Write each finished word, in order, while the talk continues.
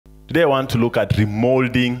Today I want to look at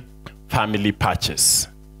remoulding family patches.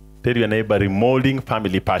 Tell your neighbor, remoulding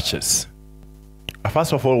family patches. I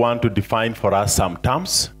first of all want to define for us some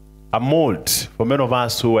terms. A mold, for many of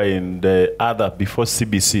us who are in the other before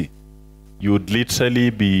CBC, you would literally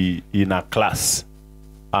be in a class.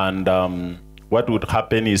 And what would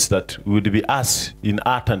happen is that we would be asked in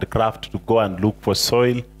art and craft to go and look for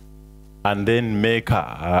soil and then make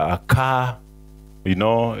a car. You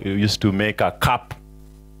know, you used to make a cup.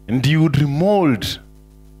 And you would remold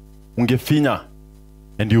ungefinya.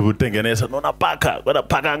 And you would tengeneza,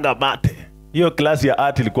 wanapaka anga mate. Your class ya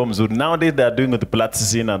art ilikuwa mzuri. Nowadays they are doing with the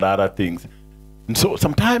plasticine and other things. And so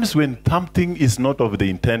sometimes when something is not of the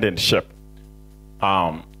intended shape,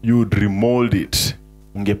 you would remold it.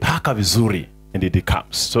 Ungepaka vizuri and it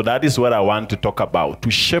comes. So that is what I want to talk about.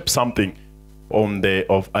 To shape something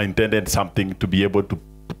of intended something to be able to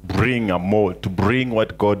bring a mold, to bring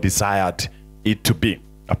what God desired it to be.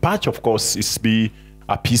 A patch, of course, is be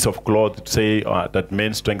a piece of cloth, say that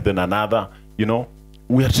men strengthen another. You know,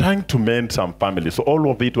 we are trying to mend some families. So all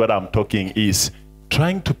of it, what I'm talking is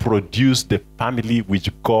trying to produce the family which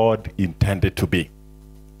God intended to be.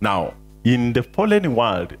 Now, in the fallen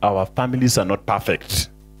world, our families are not perfect.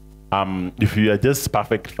 If you are just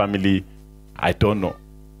perfect family, I don't know.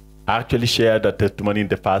 I actually shared a testimony in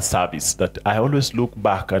the first service that I always look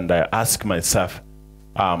back and I ask myself,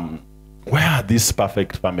 where are this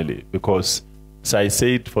perfect family? Because, as I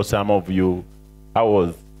said for some of you,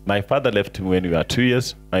 my father left me when we were 2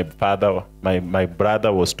 years. My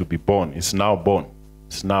brother was to be born. He's now born.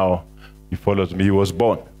 He follows me. He was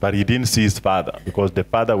born, but he didn't see his father because the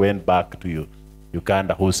father went back to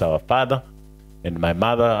Uganda, who's our father. And my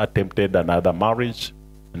mother attempted another marriage.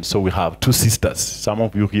 And so we have 2 sisters. Some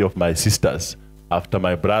of you hear of my sisters after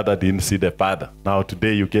my brother didn't see the father. Now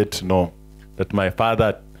today you get to know that my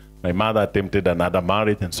mother attempted another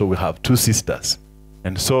marriage, and so we have 2 sisters.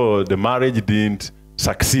 And so the marriage didn't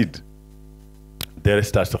succeed. There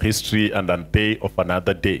starts history and a day of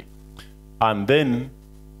another day. And then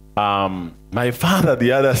my father,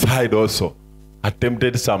 the other side also,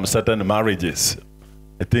 attempted some certain marriages.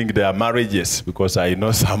 I think they are marriages because I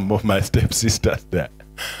know some of my stepsisters there.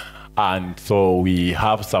 And so we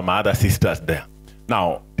have some other sisters there.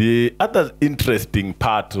 Now, the other interesting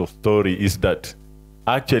part of the story is that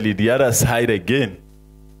actually the other side again,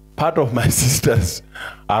 part of my sisters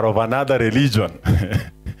are of another religion.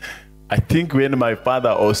 I think when my father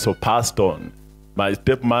also passed on, my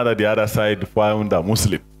stepmother, the other side, found a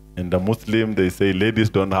Muslim. And the Muslim, they say ladies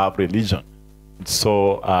don't have religion.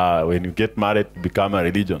 So when you get married, you become a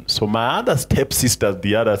religion. So my other stepsisters,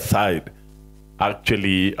 the other side,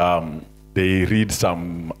 actually, they read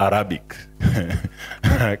some Arabic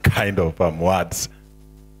kind of words.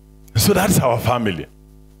 So that's our family.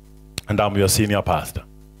 And I'm your senior pastor.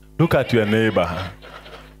 Look at your neighbor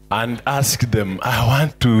and ask them, I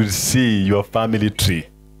want to see your family tree.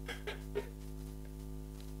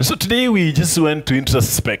 So today we just went to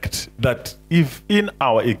introspect that if in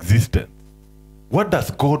our existence, what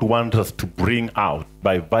does God want us to bring out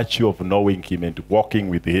by virtue of knowing Him and walking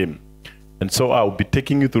with Him? And so I'll be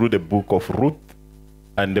taking you through the book of Ruth.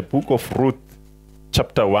 And the book of Ruth,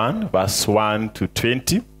 chapter 1, verse 1 to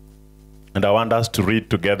 20. And I want us to read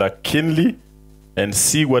together keenly and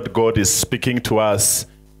see what God is speaking to us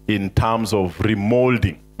in terms of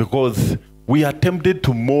remoulding. Because we attempted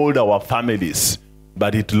to mold our families,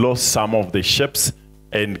 but it lost some of the shapes.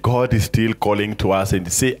 And God is still calling to us and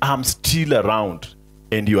say, I'm still around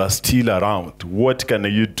and you are still around. What can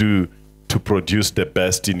you do to produce the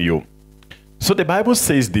best in you? So the Bible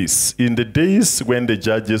says this, in the days when the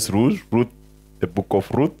judges ruled, the book of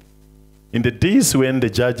Ruth, in the days when the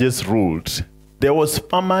judges ruled, there was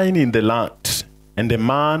famine in the land, and a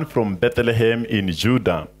man from Bethlehem in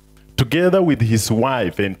Judah, together with his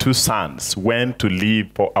wife and 2 sons, went to live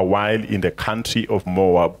for a while in the country of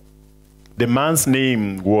Moab. The man's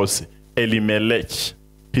name was Elimelech,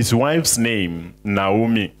 his wife's name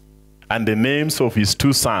Naomi, and the names of his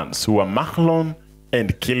 2 sons were Mahlon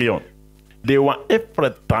and Chilion. They were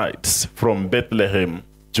Ephrathites from Bethlehem,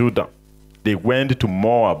 Judah. They went to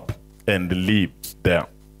Moab and lived there.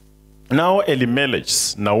 Now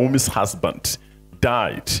Elimelech, Naomi's husband,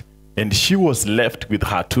 died, and she was left with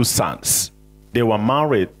her 2 sons. They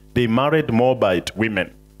married Moabite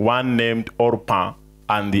women, one named Orpah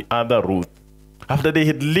and the other Ruth. After they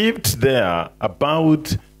had lived there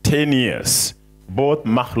about 10 years, both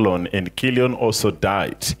Mahlon and Chilion also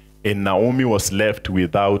died, and Naomi was left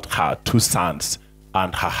without her 2 sons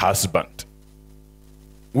and her husband.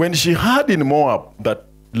 When she heard in Moab that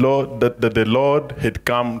the Lord had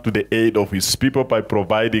come to the aid of his people by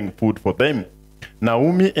providing food for them,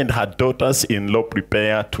 Naomi and her daughters-in-law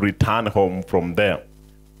prepared to return home from there.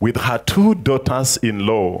 With her 2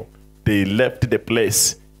 daughters-in-law, they left the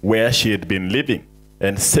place where she had been living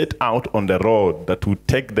and set out on the road that would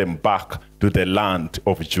take them back to the land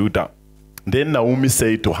of Judah. Then Naomi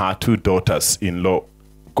said to her 2 daughters-in-law,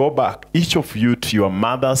 "Go back, each of you, to your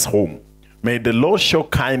mother's home. May the Lord show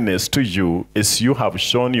kindness to you as you have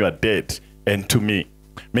shown your dead and to me.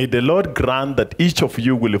 May the Lord grant that each of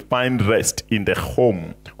you will find rest in the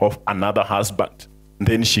home of another husband."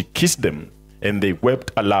 Then she kissed them, and they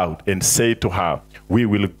wept aloud and said to her, "We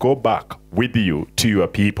will go back with you to your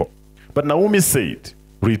people." But Naomi said,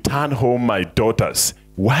 "Return home, my daughters.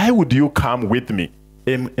 Why would you come with me?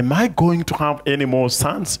 Am I going to have any more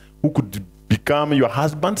sons who could become your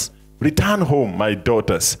husbands? Return home, my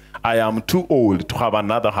daughters. I am too old to have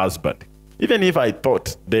another husband. Even if I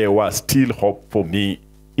thought there was still hope for me,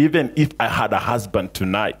 even if I had a husband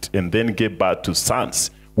tonight and then gave birth to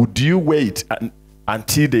sons, would you wait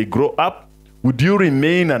until they grow up? Would you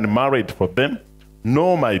remain unmarried for them?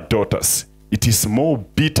 No, my daughters, it is more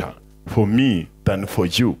bitter for me than for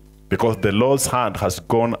you, because the Lord's hand has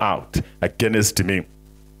gone out against me."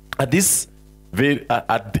 At this,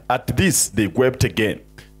 they wept again.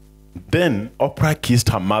 Then Oprah kissed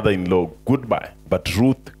her mother-in-law goodbye, but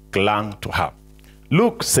Ruth clung to her.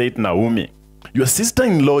 "Look," said Naomi, "your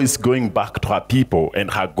sister-in-law is going back to her people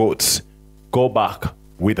and her goats. Go back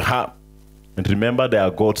with her." And remember,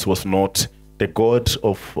 their gods was not the God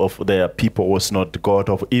of their people, was not the God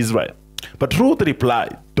of Israel. But Ruth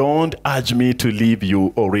replied, "Don't urge me to leave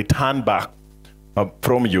you or return back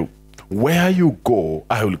from you. Where you go,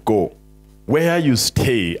 I will go. Where you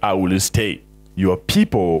stay, I will stay. Your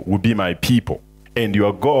people will be my people, and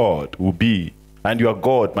your God will be, and your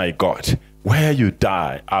God my God. Where you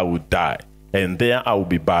die, I will die, and there I will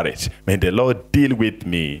be buried. May the Lord deal with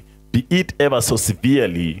me, be it ever so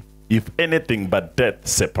severely, if anything but death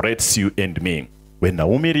separates you and me." When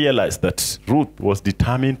Naomi realized that Ruth was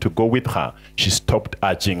determined to go with her, she stopped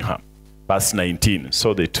urging her. Verse 19,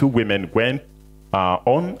 so the 2 women went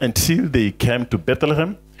on until they came to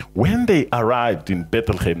Bethlehem. When they arrived in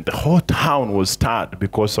Bethlehem, the whole town was stirred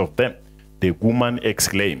because of them. The woman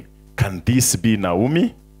exclaimed, "Can this be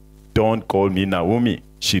Naomi?" "Don't call me Naomi,"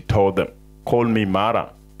 she told them. "Call me Mara,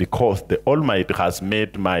 because the Almighty has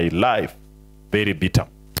made my life very bitter."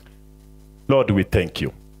 Lord, we thank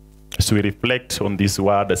you. As we reflect on this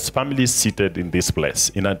word, as families seated in this place,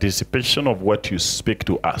 in anticipation of what you speak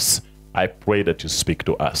to us, I pray that you speak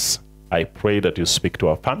to us. I pray that you speak to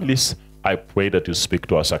our families. I pray that you speak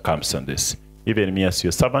to our circumstances. Even me as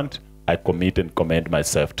your servant, I commit and commend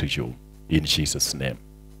myself to you. In Jesus' name.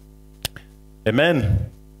 Amen.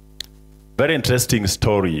 Very interesting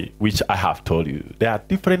story which I have told you. There are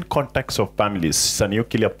different contexts of families. It's a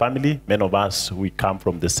nuclear family. Many of us, we come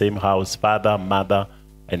from the same house, father, mother,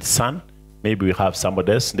 and son. Maybe we have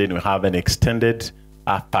somebody else. Then we have an extended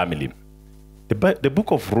family. The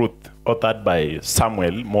book of Ruth, authored by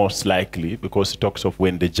Samuel, most likely, because it talks of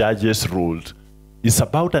when the judges ruled, is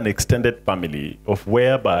about an extended family of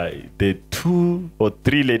whereby the 2 or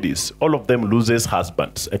 3 ladies, all of them loses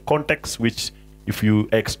husbands. A context which, if you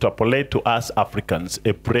extrapolate to us Africans,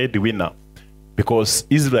 a breadwinner, because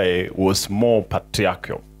Israel was more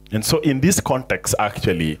patriarchal. And so in this context,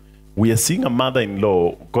 actually, we are seeing a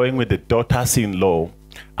mother-in-law going with the daughters-in-law,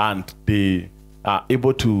 and they are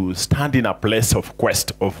able to stand in a place of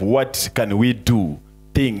quest of what can we do.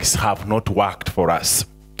 Things have not worked for us.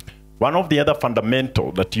 One of the other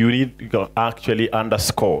fundamental that you need to actually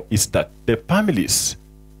underscore is that the families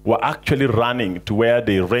were actually running to where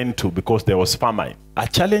they ran to because there was famine. A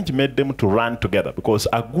challenge made them to run together, because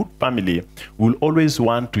a good family will always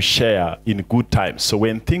want to share in good times. So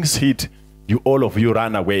when things hit, all of you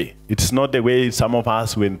run away. It's not the way some of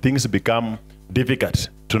us, when things become difficult,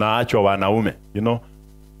 tunaachwa wanaume, you know,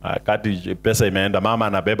 kati pesa imeenda, mama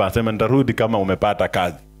anabeba anasema ndarudi kama umepata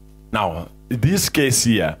kazi. Now, in this case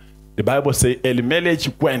here, the Bible says Elimelech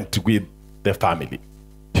went with the family.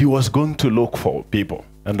 He was going to look for people.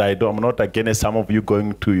 And I'm not against some of you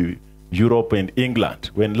going to Europe and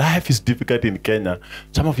England. When life is difficult in Kenya,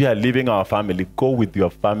 some of you are leaving our family. Go with your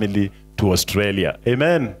family to Australia.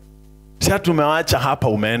 Amen. Sia tumewacha hapa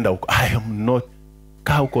umeenda huko. I am not.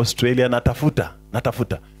 Kaa huko Australia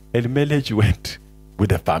natafuta. Elimelech went with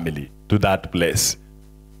the family to that place.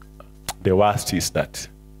 The worst is that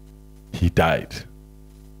he died.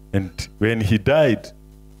 And when he died,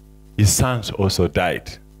 his sons also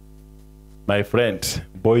died. My friend,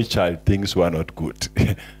 boy child, things were not good.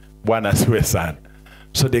 One as well, son.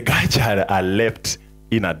 So the guy child are left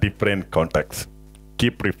in a different context.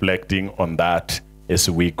 Keep reflecting on that as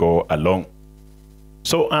we go along.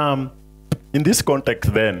 So in this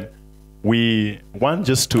context then, we want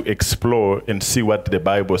just to explore and see what the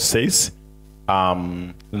Bible says.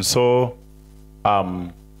 And so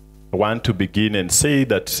I want to begin and say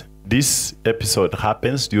that this episode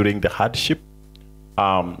happens during the hardship.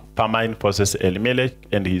 Famine forces Elimelech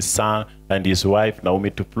and his son and his wife Naomi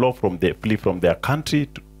to flee from their country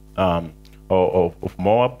of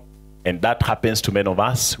Moab. And that happens to many of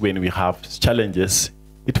us when we have challenges.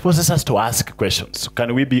 It forces us to ask questions.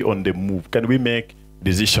 Can we be on the move? Can we make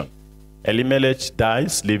decisions? Elimelech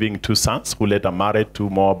dies, leaving two sons who later married two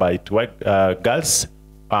Moabite girls,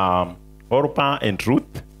 Orpah and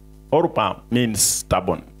Ruth. Orpah means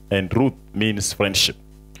stubborn, and Ruth means friendship.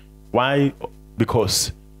 Why?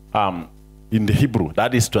 Because in the Hebrew,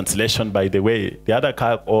 that is translation, by the way. The other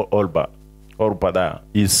character, Orpah, there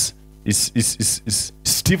is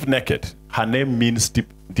stiff-necked. Her name means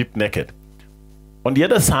deep-necked. On the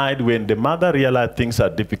other side, when the mother realized things are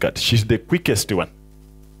difficult, she's the quickest one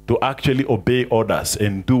to actually obey orders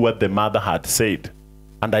and do what the mother had said.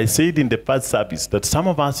 And I said in the first service that some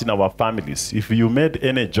of us in our families, if you made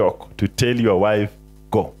any joke to tell your wife,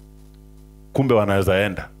 go, kumbe wanaweza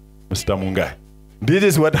enda, Mr. Mungai. This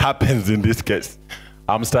is what happens in this case.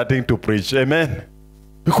 I'm starting to preach, amen.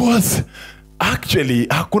 Because actually,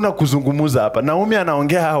 hakuna kuzungumuza hapa. Naomi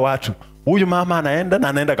anaongea hawa watu. Huyu mama anaenda na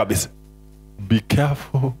anaenda kabisa. Be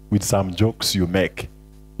careful with some jokes you make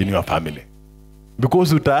in your family.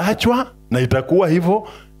 Because utaachwa na itakuwa hivyo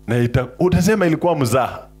na utasema ilikuwa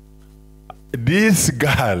mzaha. This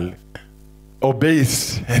girl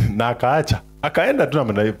obeys na akaacha. Akaenda tu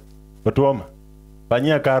namna hivyo. Watu wama.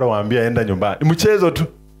 Fanyia Karo waambia enda nyumbani. Mchezo tu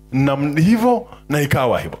na hivyo na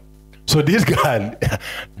ikawa hivyo. So this girl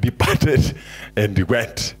departed and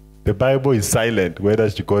went. The Bible is silent whether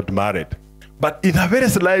she got married. But in a very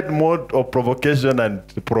slight mode of provocation and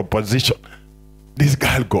proposition, this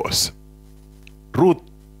girl goes. Ruth,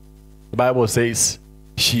 the Bible says,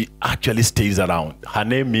 she actually stays around. Her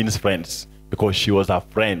name means friends because she was a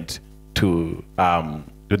friend to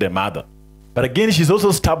the mother. But again, she's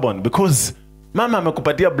also stubborn because mama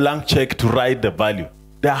amekupatia blank check to write the value.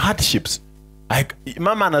 There are hardships.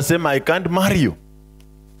 Mama anasema, I can't marry you.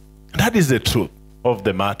 That is the truth of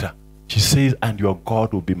the matter. She says, and your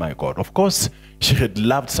God will be my God. Of course, she had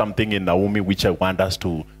loved something in Naomi, which I want us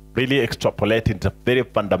to really extrapolate into very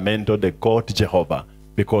fundamental, the God Jehovah.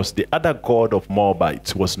 Because the other God of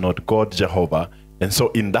Moabites was not God Jehovah. And so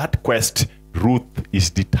in that quest, Ruth is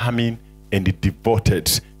determined and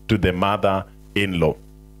devoted to the mother-in-law.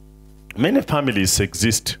 Many families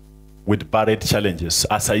exist with buried challenges.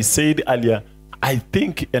 As I said earlier, I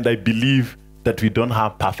think and I believe that we don't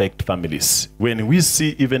have perfect families. When we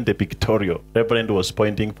see even the pictorial, Reverend was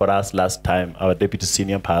pointing for us last time, our deputy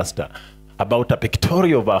senior pastor, about a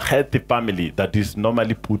pictorial of a healthy family that is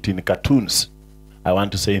normally put in cartoons. I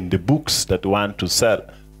want to say in the books that want to sell.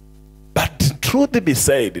 But truth be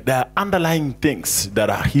said, there are underlying things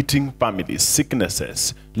that are hitting families,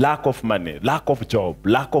 sicknesses, lack of money, lack of job,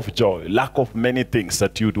 lack of joy, lack of many things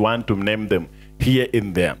that you'd want to name them here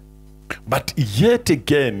and there. But yet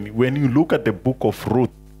again, when you look at the book of Ruth,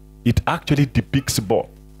 it actually depicts both.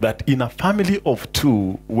 That in a family of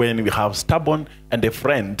two, when we have stubborn and a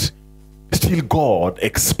friend, still God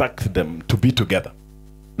expects them to be together.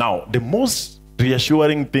 Now, the most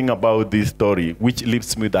reassuring thing about this story, which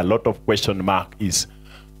leaves me with a lot of question mark, is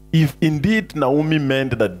if indeed Naomi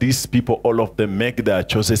meant that these people, all of them, make their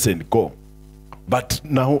choices and go. But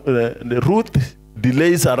now Ruth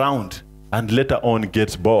delays around and later on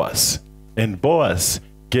gets Boaz. And Boaz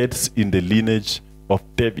gets in the lineage of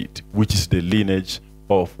David, which is the lineage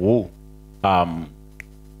of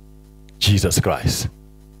Jesus Christ.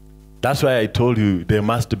 That's why I told you there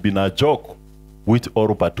must have been a joke which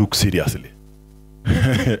Orpah took seriously.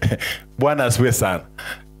 Bwana asifiwe sana.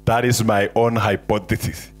 That is my own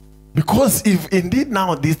hypothesis. Because if indeed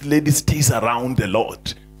now this lady stays around the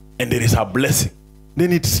Lord and there is a blessing,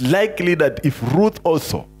 then it's likely that if Ruth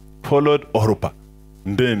also followed Orpah,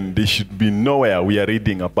 then there should be nowhere we are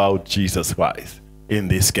reading about Jesus Christ in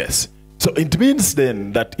this case. So it means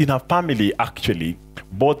then that in a family, actually,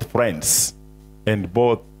 both friends and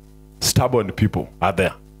both stubborn people are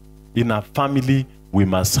there. In a family, we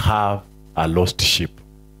must have a lost sheep.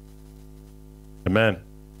 Amen.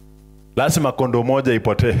 Lazima kondo moja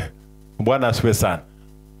ipotee. Bwana asifiwe sana.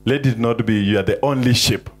 Let it not be you are the only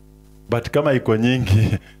sheep. But kama iko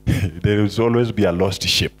nyingi, there will always be a lost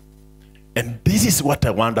sheep. And this is what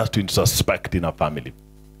I want us to introspect in a family.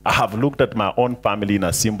 I have looked at my own family in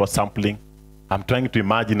a simple sampling. I'm trying to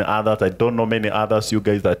imagine others. I don't know many others. You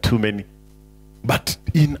guys are too many. But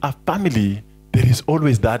in a family, there is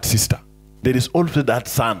always that sister there is also that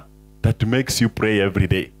son that makes you pray every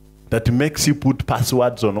day, that makes you put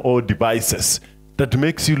passwords on all devices, that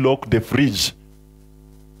makes you lock the fridge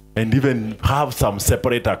and even have some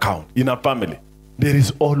separate account in a family. There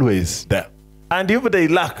is always there. And if they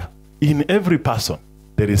lack, in every person,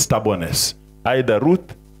 there is stubbornness, either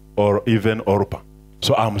Ruth or even Orpah.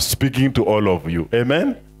 So I'm speaking to all of you.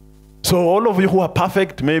 Amen? So all of you who are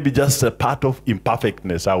perfect, maybe just a part of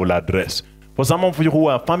imperfectness I will address. For some of you who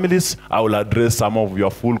are families, I will address some of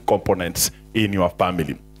your full components in your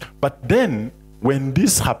family. But then, when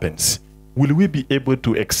this happens, will we be able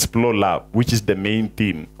to explore love, which is the main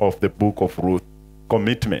theme of the book of Ruth,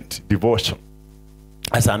 commitment, devotion,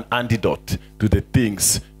 as an antidote to the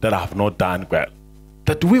things that have not done well?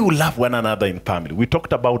 That we will love one another in family. We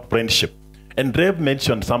talked about friendship. And Rev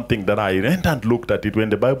mentioned something that I went and looked at it when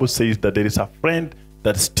the Bible says that there is a friend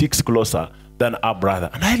that sticks closer than a brother.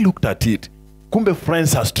 And I looked at it. Kumbe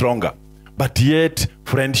friends are stronger, but yet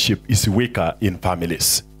friendship is weaker in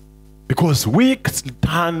families. Because we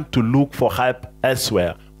turn to look for help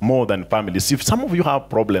elsewhere more than families. If some of you have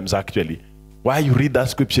problems actually, why you read that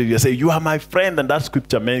scripture, you say, you are my friend, and that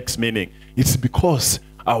scripture makes meaning. It's because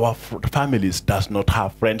our families does not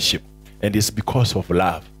have friendship, and it's because of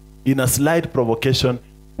love. In a slight provocation,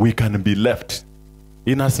 we can be left.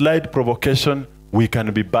 In a slight provocation, we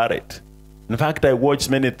can be buried. In fact, I watch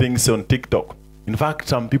many things on TikTok. In fact,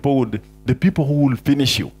 the people who will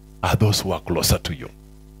finish you are those who are closer to you.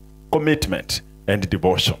 Commitment and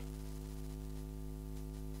devotion.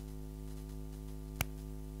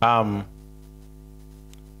 Number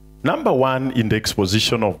one, in the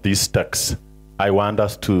exposition of this text, I want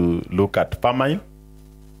us to look at famine.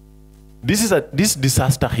 This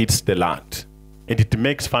disaster hits the land, and it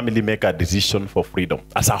makes family make a decision for freedom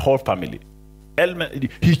as a whole family.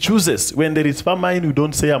 He chooses. When there is famine, you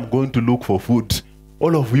don't say, I'm going to look for food.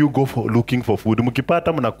 All of you go for looking for food.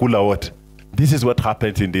 Mukipata mnakula what? This is what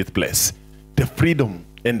happens in this place. The freedom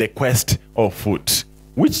and the quest of food,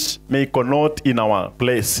 which may connote in our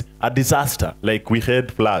place a disaster, like we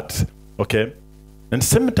had floods, okay? And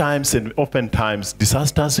sometimes and oftentimes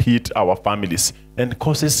disasters hit our families and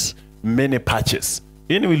causes many patches.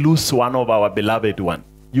 When we lose one of our beloved one,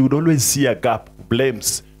 you would always see a gap,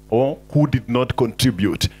 blames, or who did not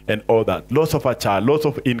contribute and all that. Loss of a child, loss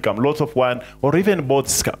of income, loss of one, or even both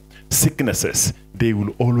sicknesses, they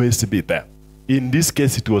will always be there. In this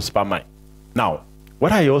case, it was famine. Now,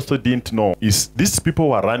 what I also didn't know is these people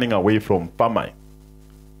were running away from famine.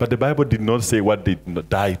 But the Bible did not say what they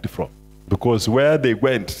died from. Because where they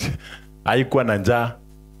went, haikuwa na njaa,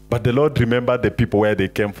 but the Lord remembered the people where they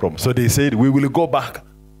came from. So they said, we will go back.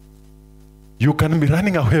 You can be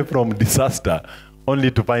running away from disaster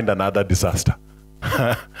only to find another disaster.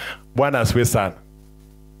 Bwana asifiwe sana.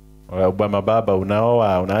 Bwana baba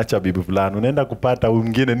unaoa, unaacha bibi fulani, unaenda kupata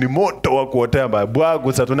mwingine ni moto wa kuotea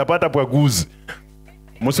bwagu. Sasa tunapata pwaguzi.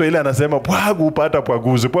 Muso ile anasema pwagu upata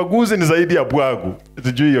pwaguzi. Pwaguzi ni zaidi ya pwagu.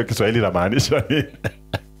 Sijui hiyo Kiswahili inamaanisha nini.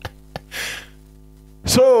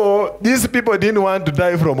 So these people didn't want to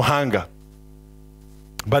die from hunger,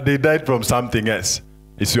 but they died from something else.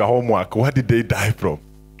 It's your homework. What did they die from?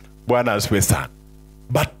 Bwana asifiwe sana.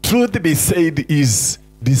 But truth be said is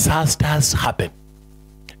disasters happen.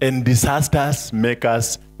 And disasters make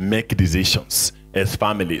us make decisions as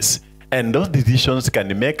families. And those decisions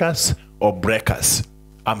can make us or break us.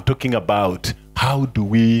 I'm talking about how do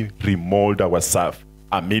we remold ourselves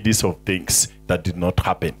amidst of things that did not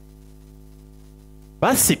happen.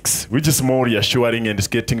 Verse 6, which is more reassuring and is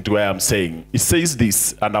getting to where I'm saying. It says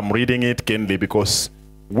this, and I'm reading it keenly because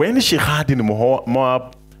when she heard in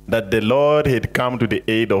Moab that the Lord had come to the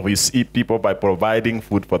aid of his people by providing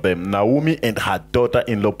food for them, Naomi and her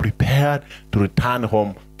daughter-in-law prepared to return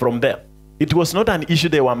home from there. It was not an issue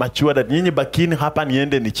they were mature that nyinyi bakini hapa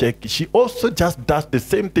niende ni check. She also just does the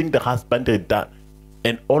same thing the husband had done.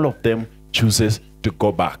 And all of them chooses to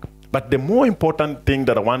go back. But the more important thing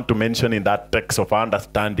that I want to mention in that text of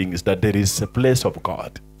understanding is that there is a place of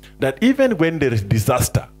God. That even when there is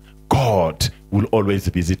disaster, God will always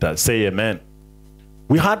visit us. Say amen.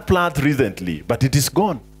 We had floods recently, but it is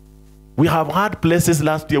gone. We have had places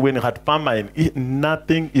last year when we had famine.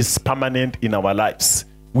 Nothing is permanent in our lives.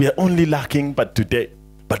 We are only lacking but today.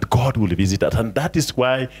 But God will visit us. And that is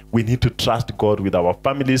why we need to trust God with our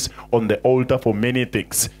families on the altar for many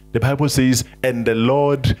things. The Bible says, and the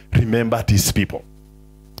Lord remembered his people.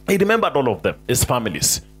 He remembered all of them, his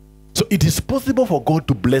families. So it is possible for God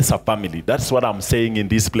to bless a family. That's what I'm saying in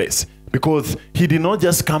this place. Because he did not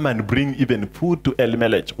just come and bring even food to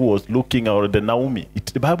Elimelech, who was looking at the Naomi.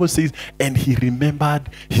 The Bible says, and he remembered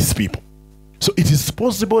his people. So it is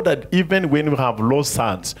possible that even when we have lost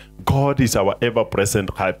sons, God is our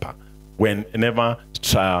ever-present helper whenever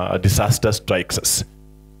disaster strikes us.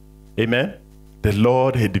 Amen? The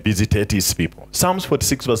Lord had visited his people. Psalms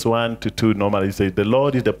 46 verse 1 to 2 normally says, the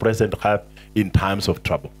Lord is the present help in times of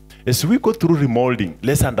trouble. As we go through remoulding,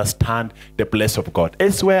 let's understand the place of God.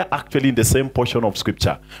 Elsewhere, actually in the same portion of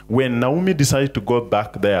scripture, when Naomi decided to go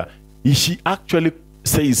back there, she actually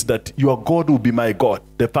says that your God will be my God,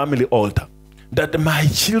 the family altar. That my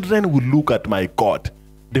children will look at my God.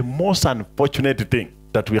 The most unfortunate thing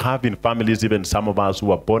that we have in families, even some of us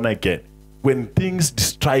who are born again, when things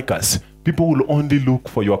strike us, people will only look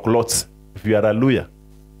for your clothes. If you are a lawyer,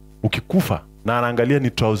 ukikufa, na anaangalia ni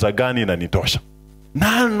trouser gani na nitosha.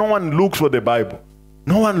 No one looks for the Bible.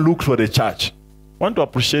 No one looks for the church. I want to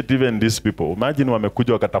appreciate even these people. Imagine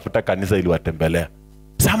wamekuja wakatafuta kanisa ili watembelea.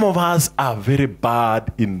 Some of us are very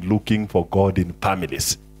bad in looking for God in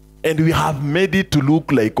families. And we have made it to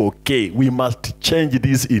look like, okay, we must change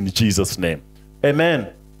this in Jesus' name. Amen.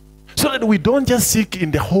 So that we don't just seek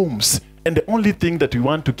in the homes, and the only thing that we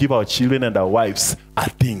want to give our children and our wives are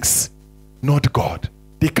things, not God.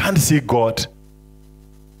 They can't see God.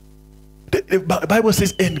 The Bible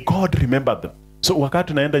says, and God remembered them. So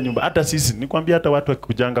wakati unaenda nyumba, hata sisi, nikwambia hata watu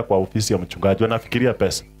wakikujanga kwa ofisi ya mchungaji, wanafikiria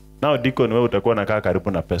pesa. Nao deacon wewe utakuwa unakaa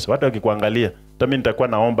karibu na pesa. Watu wakikuangalia, hata mimi nitakuwa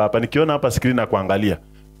naomba hapa, nikiona hapa screen na kuangalia,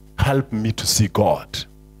 help me to see God.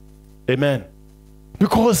 Amen.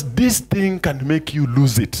 Because this thing can make you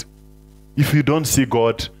lose it if you don't see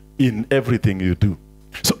God in everything you do.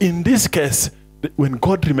 So in this case, when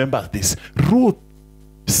God remembers this, Ruth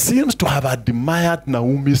seems to have admired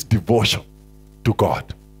Naomi's devotion to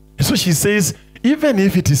God. So she says, even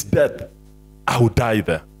if it is death, I will die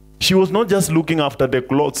there. She was not just looking after the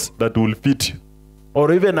clothes that will fit you,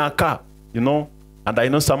 or even a car, you know. And I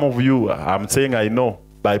know some of you, I'm saying I know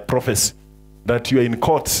by prophecy, that you are in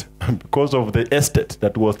court because of the estate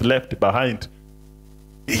that was left behind.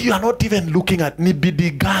 You are not even looking at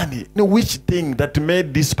nibidigani, which thing that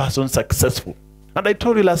made this person successful. And I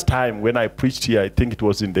told you last time when I preached here, I think it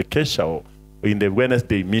was in the Kesha or in the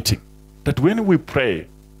Wednesday meeting, that when we pray,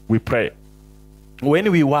 we pray.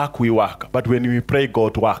 When we work, but when we pray,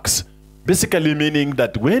 God works. Basically meaning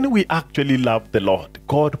that when we actually love the Lord,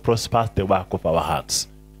 God prospers the work of our hands.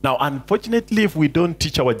 Now, unfortunately, if we don't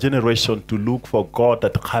teach our generation to look for God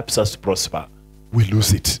that helps us prosper, we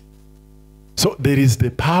lose it. So there is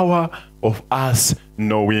the power of us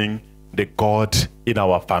knowing the God in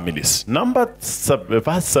our families.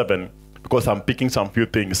 Verse 7, because I'm picking some few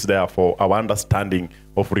things there for our understanding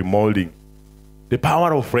of remoulding. The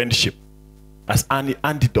power of friendship as an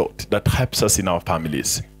antidote that helps us in our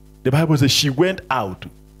families. The Bible says she went out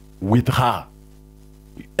with her.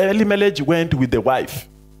 Elimelech went with the wife.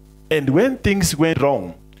 And when things went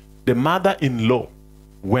wrong, the mother-in-law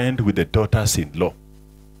went with the daughters-in-law.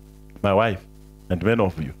 My wife and many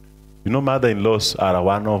of you, you know mother-in-laws are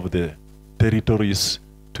one of the territories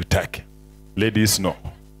to take. Ladies know.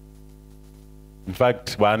 In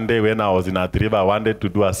fact, one day when I was in Atriba, I wanted to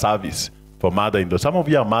do a service for mother-in-law. Some of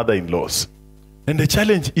you are mother-in-laws. And the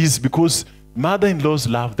challenge is because mother-in-laws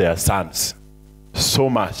love their sons so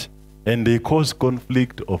much, and they cause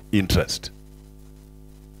conflict of interest.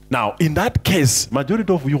 Now, in that case,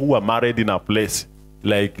 majority of you who are married in a place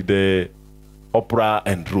like the Oprah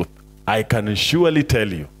and Ruth, I can surely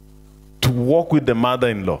tell you, to walk with the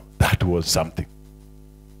mother-in-law, that was something.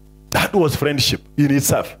 That was friendship in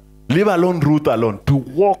itself. Leave alone Ruth alone. To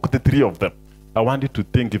walk the three of them. I want you to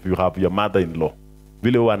think if you have your mother-in-law,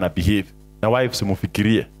 will you want to behave? Now, wife,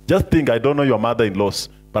 just think, I don't know your mother-in-laws,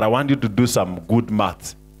 but I want you to do some good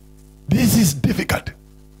maths. This is difficult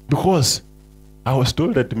because I was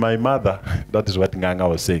told that my mother, that is what Nganga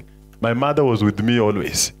was saying, my mother was with me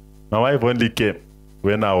always. My wife only came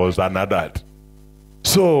when I was an adult.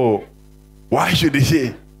 So, why should he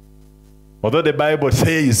say? Although the Bible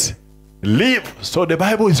says, live. So the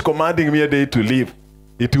Bible is commanding me a day to live.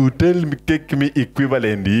 It will take me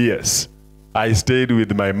equivalent years. I stayed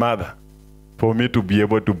with my mother for me to be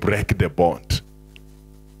able to break the bond.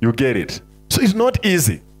 You get it? So it's not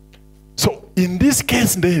easy. So in this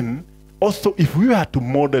case then, also if we were to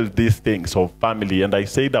model these things of family, and I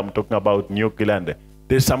said I'm talking about nuclear,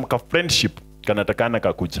 there's some friendship.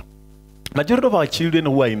 Majority of our children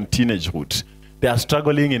who are in teenagehood, they are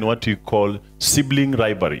struggling in what we call sibling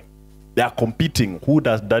rivalry. They are competing. Who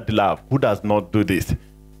does that love? Who does not do this?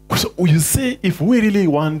 So you see, if we really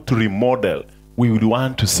want to remodel, we would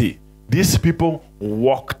want to see these people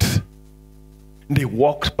walked. They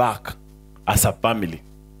walked back as a family.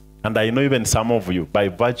 And I know even some of you, by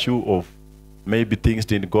virtue of maybe things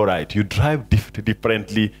didn't go right, you drive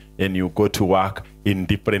differently and you go to work in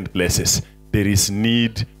different places. There is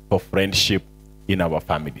need for friendship in our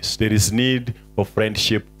families. There is need for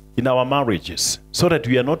friendship in our marriages, so that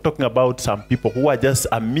we are not talking about some people who are just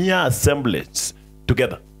a mere assemblage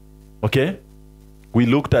together. Okay? We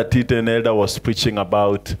looked at it, and Elder was preaching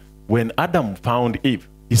about when Adam found Eve.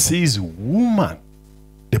 He says, woman,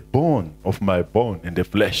 the bone of my bone and the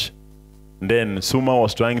flesh. And then Suma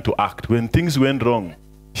was trying to act. When things went wrong,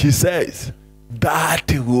 she says,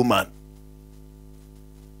 that woman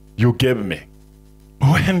you gave me.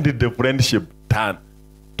 When did the friendship turn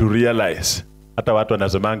to realize? Hata watu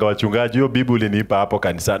wanasemanga wachungaji, hiyo Biblia ulinipa hapo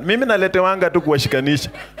kanisani. Mimi naletewanga tu kuwashikanisha.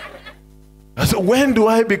 So when do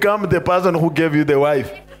I become the person who gave you the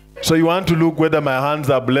wife? So you want to look whether my hands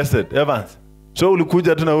are blessed, Evans? So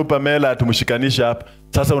ulikuja tu na huyu Pamela tumshikanisha hapa.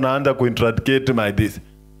 Sasa unaanza kuintradicate my this.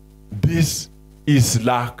 This is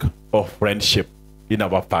lack of friendship in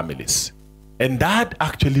our families. And that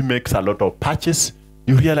actually makes a lot of patches.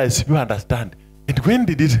 You realize, you understand. And when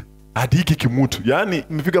did it? Adiki kimutu. Yani,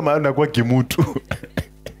 mifika mahali nakuwa kimutu.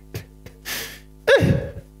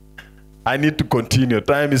 I need to continue.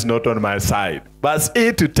 Time is not on my side. Verse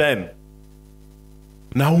 8 to 10.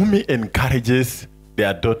 Naomi encourages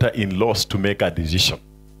their daughter-in-laws to make a decision.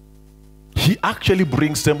 He actually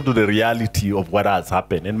brings them to the reality of what has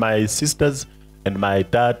happened. And my sisters and my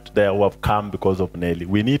dad, they have come because of Nelly.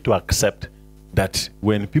 We need to accept that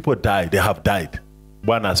when people die, they have died.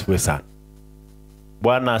 Bwana asifiwe sana.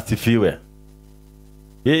 Bwana asifiwe.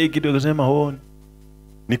 Yeye kidogo kusema honi.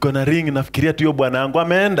 Niko na ring nafikiria tu bwana yangu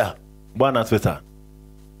ameenda. Bwana asifiwe sana.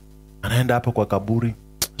 Anaenda hapo kwa kaburi.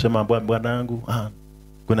 Sema bwana yangu,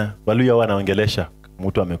 kuna waluya wanaongelesha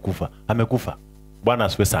mtu amekufa. Amekufa. Bwana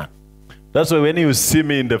asifiwe sana. That's why when you see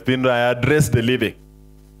me in the funeral, I address the living.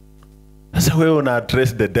 That's why when I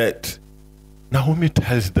address the dead. Naomi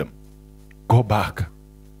tells them, go back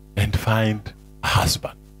and find a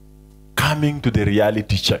husband. Coming to the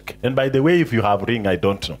reality check. And by the way, if you have ring, I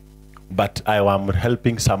don't know. But I am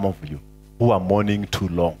helping some of you who are mourning too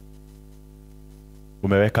long.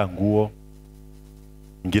 Umeweka nguo.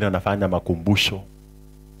 Mwingine anafanya makumbusho.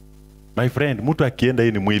 My friend, mtu akienda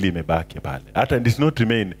hii ni mwili imebaki pale. Hata it does not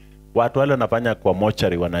remain. Watu wale wanafanya kwa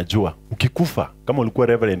mochari wanajua. Ukikufa, kama ulikuwa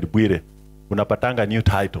Reverend Bwire, unapatanga new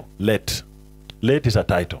title. Late. Late is a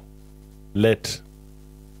title. Late.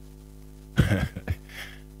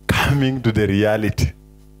 Coming to the reality.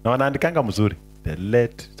 Na wanaandikanga mzuri. The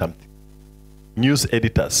late something. News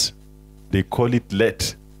editors, they call it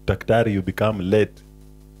late. Daktari, you become late.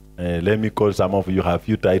 Let me call some of you have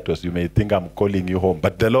few titles. You may think I'm calling you home.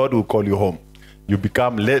 But the Lord will call you home. You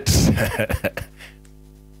become late.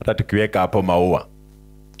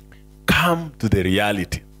 Come to the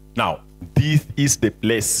reality. Now, this is the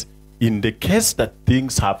place. In the case that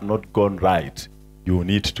things have not gone right, you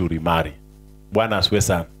need to remarry. Bwana asifiwe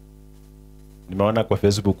sana. Nimeona kwa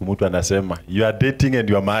Facebook mtu anasema, you are dating and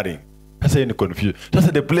you are marrying. Sasa ni confused.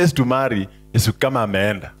 Sasa the place to marry is kama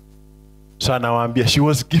ameenda. So anawaambia, she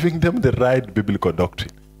was giving them the right biblical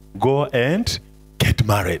doctrine. Go and get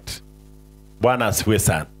married. Bwana asifiwe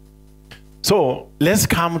sana. So let's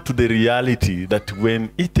come to the reality that when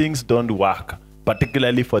things don't work,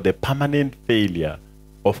 particularly for the permanent failure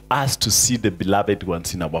of us to see the beloved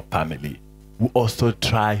ones in our family, we also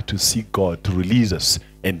try to seek God to release us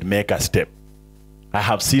and make a step. I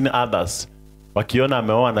have seen others, wakiona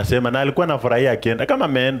ameoa anasema, na alikuwa anafurahia akienda, kama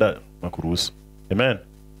ameenda makuruhusu. Amen.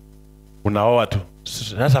 Unaoa tu.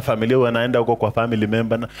 Sasa familia wanaenda huko kwa family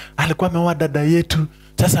member, na alikuwa ameoa dada yetu,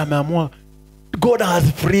 sasa ameamua. God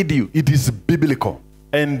has freed you. It is biblical.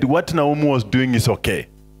 And what Naomi was doing is okay.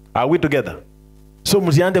 Are we together? So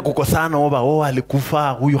msiande kukosana over, alikufa,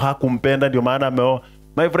 huyu hakumpenda ndio maana ameoa.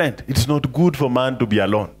 My friend, it's not good for man to be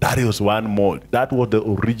alone. That was one mold. That was the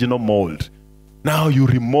original mold. Now you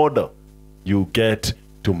remodel. You get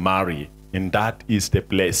to marry. And that is the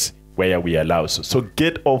place where we allow. So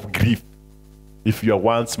get off grief if you are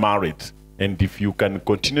once married. And if you can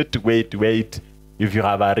continue to wait. If you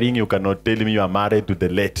have a ring, you cannot tell me you are married to the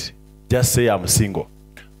late. Just say, I'm single.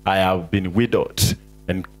 I have been widowed.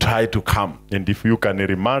 And try to come. And if you can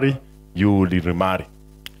remarry, you will remarry.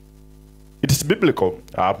 It is biblical.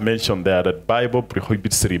 I have mentioned there that Bible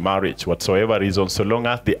prohibits remarriage, whatsoever reason, so long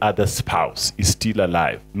as the other spouse is still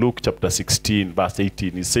alive. Luke chapter 16, verse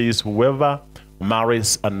 18. It says, whoever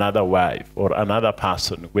marries another wife or another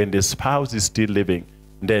person when the spouse is still living,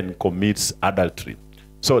 then commits adultery.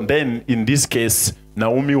 So then, in this case,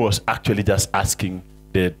 Naomi was actually just asking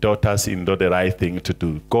the daughters-in-law the right thing to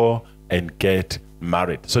do. Go and get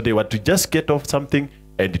married. So they were to just get off something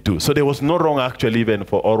and do. So there was no wrong actually even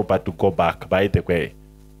for Orpah to go back, by the way.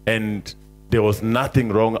 And there was nothing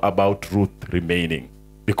wrong about Ruth remaining,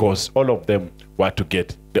 because all of them were to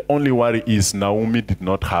get The only worry is Naomi did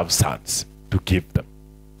not have sons to give them.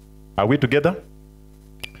 Are we together?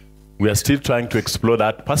 We are still trying to explore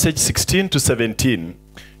that. Passage 16 to 17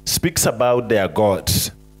 speaks about their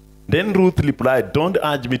gods. Then Ruth replied, don't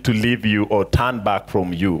urge me to leave you or turn back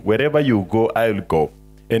from you. Wherever you go, I will go.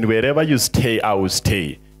 And wherever you stay, I will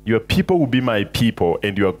stay. Your people will be my people,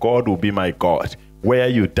 and your God will be my God. Where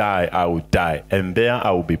you die, I will die, and there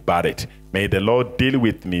I will be buried. May the Lord deal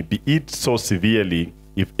with me, be it so severely,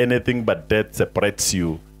 if anything but death separates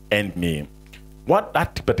you and me. What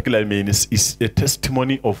that particularly means is a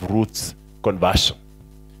testimony of Ruth's conversion.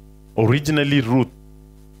 Originally, Ruth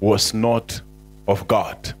was not of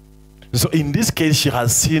God. So in this case, she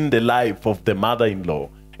has seen the life of the mother-in-law.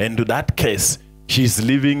 And to that case, she is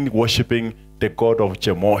living, worshiping the God of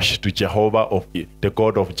Chemosh, to Jehovah of the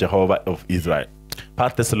God of Jehovah of Israel.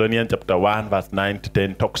 1 Thessalonians chapter 1, verse 9 to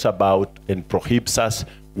 10 talks about and prohibits us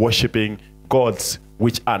worshiping gods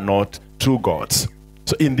which are not true gods.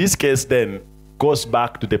 So in this case then, goes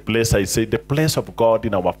back to the place I say, the place of God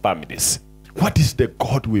in our families. What is the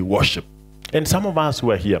God we worship? And some of us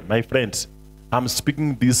who are here, my friends, I'm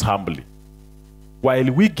speaking this humbly.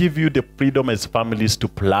 While we give you the freedom as families to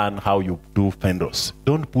plan how you do funerals,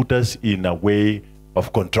 don't put us in a way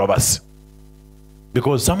of controversy.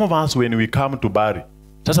 Because some of us, when we come to bury,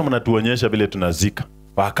 sasa mnatuonyesha vile tunazika,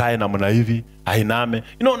 wakae namna hivi, ainame.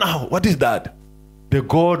 You know now, what is that? The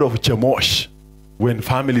God of Chemosh. When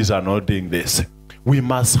families are not doing this, we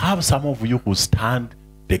must have some of you who stand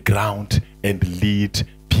the ground and lead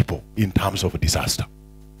people in terms of disaster.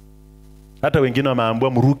 Hata wengine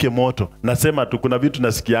wameambiwa mruke moto. Nasema tu kuna vitu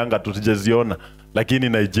nasikianga tusijaziona, lakini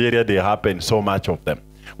Nigeria they happen so much of them.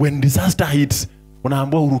 When disaster hits,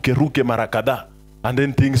 unaambiwa uruke mara kadhaa, and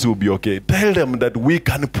then things will be okay. Tell them that we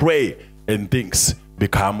can pray and things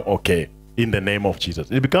become okay in the name of Jesus.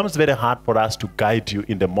 It becomes very hard for us to guide you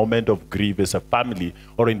in the moment of grief as a family,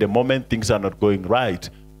 or in the moment things are not going right.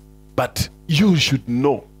 But you should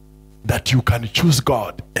know that you can choose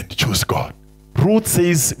God and choose God. Ruth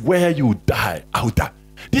says, where you die, I'll die.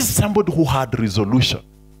 This is somebody who had resolution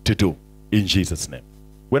to do in Jesus' name.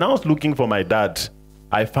 When I was looking for my dad,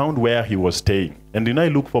 I found where he was staying. And I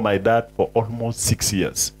looked for my dad for almost 6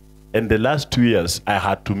 years. And the last 2 years, I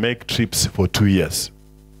had to make trips for 2 years.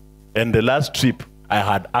 And the last trip, I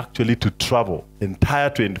had actually to travel entire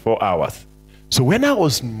 24 hours. So when I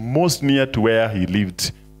was most near to where he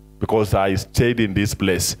lived, because I stayed in this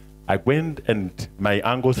place, I went and my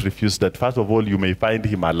uncles refused that. First of all, you may find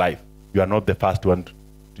him alive. You are not the first one.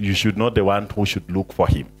 You should not the one who should look for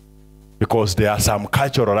him. Because there are some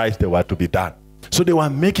cultural rites that were to be done. So they were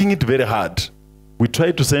making it very hard. We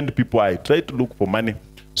tried to send people, I tried to look for money.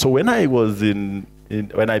 So when I was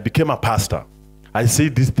when I became a pastor, I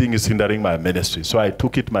said this thing is hindering my ministry. So I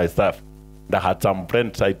took it myself. I had some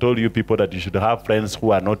friends. I told you people that you should have friends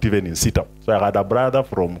who are not even in Sita. So I had a brother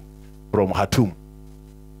from Hatum,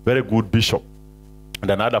 very good bishop,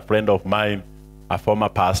 and another friend of mine, a former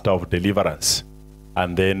pastor of Deliverance,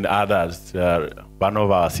 and then others, one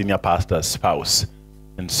of our senior pastor's spouse.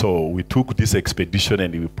 And so we took this expedition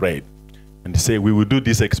and we prayed and say, we will do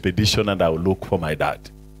this expedition and I will look for my dad.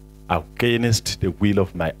 Against the will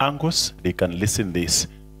of my uncles, they can listen this,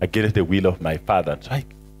 against the will of my father. So I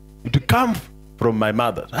would come from my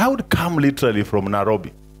mother. I would come literally from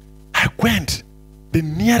Nairobi. I went. The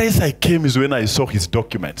nearest I came is when I saw his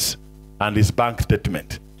documents and his bank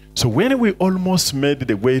statement. So when we almost made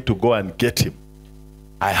the way to go and get him,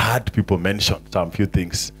 I had people mention some few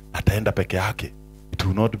things. Ataenda peke yake. It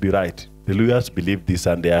will not be right. The lawyers believe this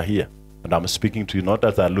and they are here. And I'm speaking to you not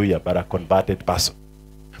as a lawyer, but a converted person.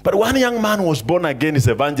 But one young man was born again, is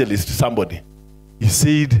evangelist, somebody. He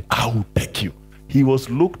said, I will take you. He was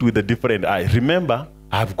looked with a different eye. Remember,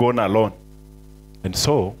 I've gone alone. And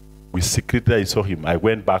so, we secretly, I saw him. I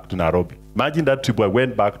went back to Nairobi. Imagine that trip, I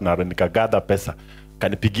went back to Nairobi, nikagada pesa.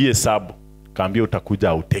 Kanipigie sabu. Kaambia utakuja,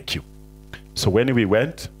 I will take you. So when we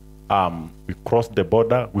went, we crossed the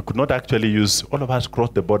border. We could not actually use, all of us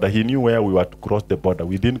crossed the border. He knew where we were to cross the border.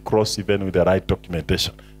 We didn't cross even with the right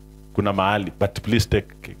documentation. Kuna mahali, but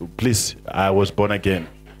please, I was born again.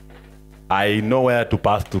 I know where to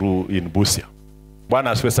pass through in Busia.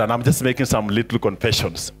 And I'm just making some little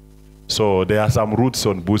confessions. So there are some routes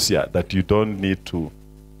on Busia that you don't need to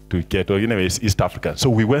get, or anyways, East Africa. So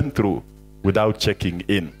we went through without checking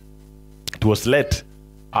in. It was late.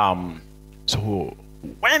 So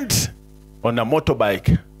went on a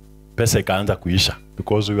motorbike. Pesa ikaanza kuisha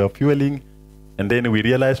because we were fueling. And then we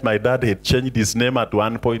realized my dad had changed his name at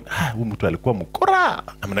one point. Mtu alikuwa mkora.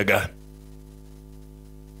 Namna gani?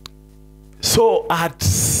 So at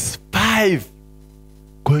 5,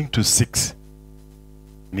 going to 6,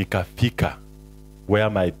 nikafika where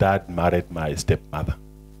my dad married my stepmother.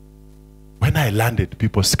 When I landed,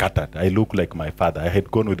 people scattered. I looked like my father. I had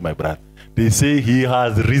gone with my brother. They say he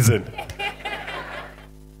has risen.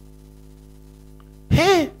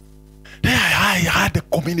 Hey, I had the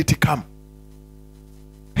community come.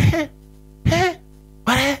 Hey,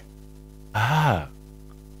 what?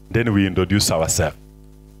 Then we introduced ourselves.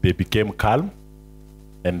 They became calm,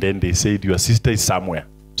 and then they said, your sister is somewhere.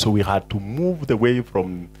 So we had to move the way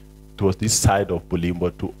from towards this side of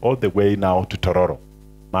Bulimbo to all the way now to Tororo.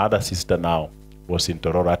 My other sister now was in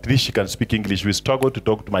Tororo. At least she can speak English. We struggled to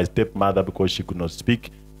talk to my stepmother because she could not speak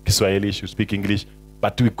Kiswahili. She would speak English.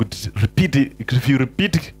 But we could repeat it. If you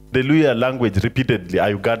repeat the Luya language repeatedly,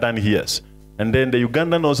 a Ugandan hears. And then the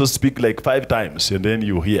Ugandan also speak like 5 times, and then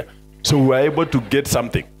you hear. So we were able to get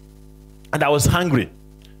something. And I was hungry.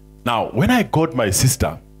 Now, when I got my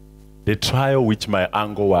sister, the trial which my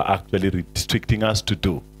uncle were actually restricting us to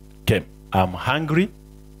do came. I'm hungry,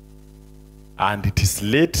 and it is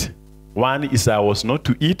late. One is I was not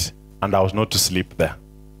to eat, and I was not to sleep there.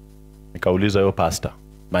 Nikauliza yo pastor,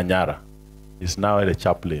 Manyara, is now the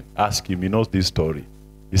chaplain. Ask him, he knows this story.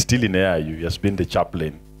 He's still in AIU, he has been the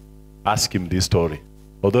chaplain. Ask him this story.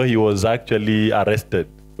 Although he was actually arrested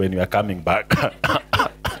when we are coming back.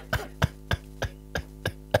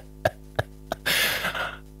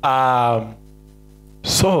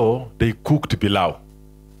 So they cooked pilau.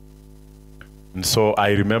 And so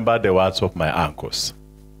I remember the words of my uncles.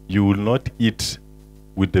 You will not eat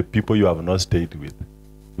with the people you have not stayed with.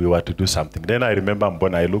 We were to do something. Then I remember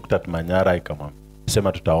Mbona, I looked at Manyara, I come on.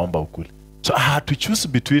 Sema tutaomba ukuli. So I had to choose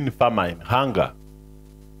between famine, hunger,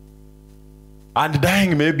 and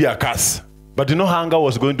dying may be a curse. But you know, hunger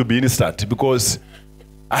was going to be instant because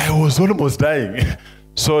I was almost dying.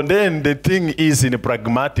 So then the thing is, in a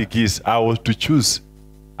pragmatic is, I was to choose.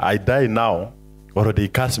 I die now, or they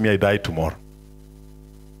curse me, I die tomorrow.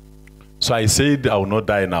 So I said, I will not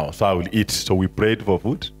die now, so I will eat. So we prayed for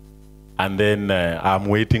food. And then I'm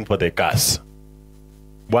waiting for the curse.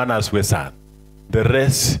 Bwana's son. The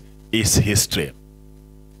rest is history.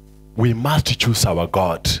 We must choose our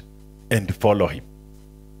God and follow him.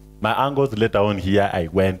 My uncles later on here, I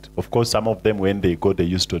went. Of course, some of them, when they go, they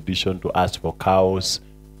used to audition to ask for cows,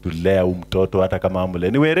 to lea umtoto, hata kama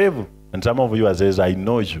ambule. Wherever. And some of you says, I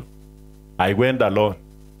know you. I went alone.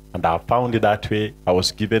 And I found it that way. I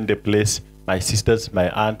was given the place. My sisters, my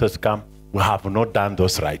aunts come. We have not done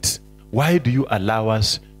those rites. Why do you allow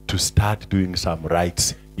us to start doing some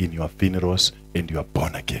rites in your funerals and you are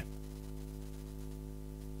born again?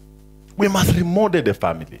 We must remodel the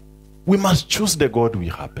family. We must choose the God we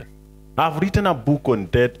have. I've written a book on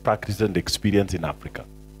death, practice, and experience in Africa.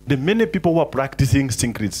 The many people who are practicing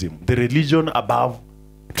syncretism, the religion above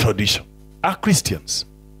tradition, are Christians.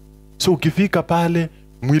 So ukifika pale,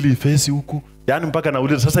 mwili ifesi huku, yani mpaka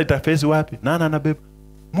nauliza sasa itafesi wapi? Na bebe.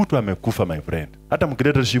 Mtu amekufa, my friend. Hata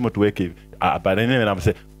mkileta shimo tuweke hivi. Baadaye na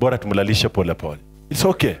mse bora tumlalishe pole pole. It's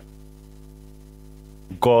okay.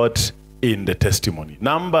 God in the testimony.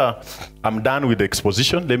 Number, I'm done with the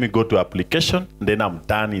exposition. Let me go to application. Then I'm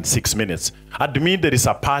done in 6 minutes. Admit there is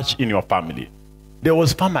a patch in your family. There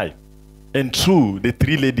was famine. And true, the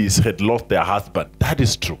 3 ladies had lost their husband. That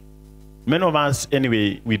is true. Many of us,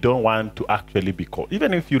 anyway, we don't want to actually be called.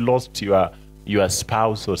 Even if you lost your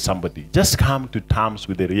spouse or somebody, just come to terms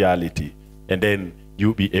with the reality. And then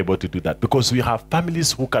you'll be able to do that. Because we have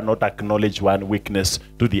families who cannot acknowledge one weakness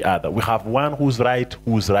to the other. We have one who's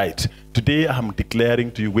right. Today, I'm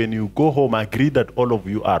declaring to you, when you go home, agree that all of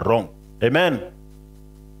you are wrong. Amen.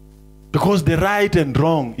 Because the right and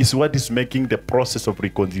wrong is what is making the process of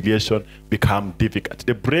reconciliation become difficult.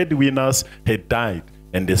 The breadwinners had died,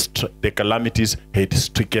 and the calamities had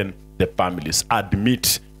stricken the families.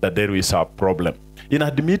 Admit that there is a problem. In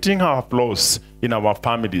admitting our flaws in our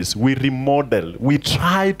families, we remodel. We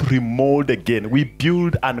try to remold again. We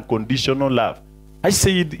build unconditional love. I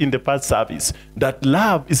said in the past service that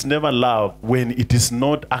love is never love when it is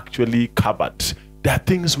not actually covered. There are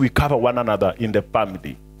things we cover one another in the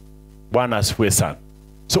family. One as son.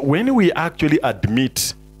 So when we actually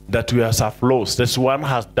admit that we have flaws, that one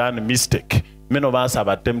has done a mistake, many of us have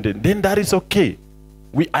attempted, then that is okay.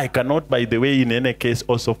 I cannot, by the way, in any case,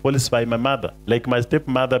 also falsify my mother. Like my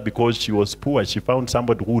stepmother, because she was poor, she found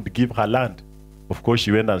somebody who would give her land. Of course,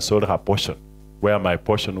 she went and sold her portion, where my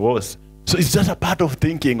portion was. So it's just a part of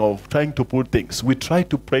thinking, of trying to put things. We try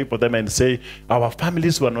to pray for them and say, our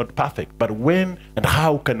families were not perfect, but when and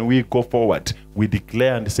how can we go forward? We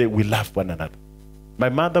declare and say, we love one another. My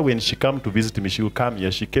mother, when she come to visit me, she will come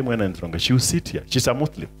here. She came when I'm stronger. She will sit here. She's a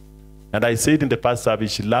Muslim. And I said in the past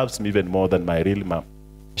service, she loves me even more than my real mom.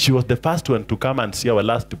 She was the first one to come and see our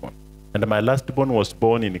last born. And my last born was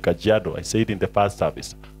born in Kajiado. I said in the first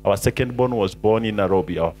service. Our second born was born in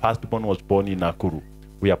Nairobi. Our first born was born in Nakuru.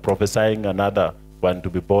 We are prophesying another one to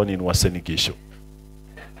be born in Wasenigisho.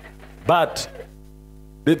 But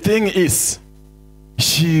the thing is,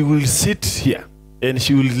 she will sit here and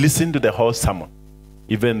she will listen to the whole sermon,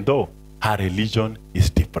 even though her religion is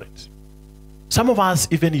different. Some of us,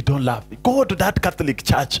 even you don't love, go to that Catholic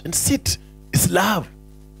church and sit. It's love.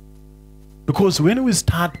 Because when we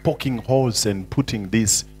start poking holes and putting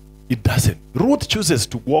this, it doesn't. Ruth chooses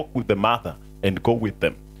to walk with the mother and go with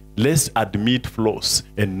them. Let's admit flaws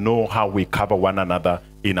and know how we cover one another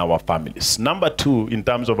in our families. Number two, in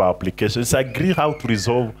terms of our applications, agree how to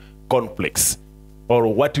resolve conflicts, or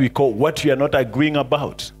what we call what we are not agreeing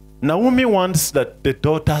about. Naomi wants that the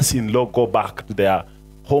daughters-in-law go back to their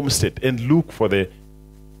homestead and look for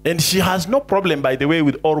and she has no problem, by the way,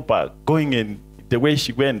 with Orpah going in the way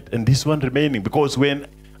she went and this one remaining, because when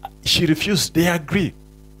she refused, they agree.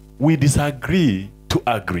 We disagree to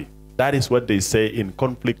agree. That is what they say in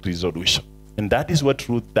conflict resolution. And that is what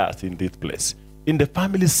Ruth does in this place. In the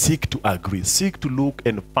family, seek to agree, seek to look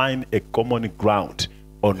and find a common ground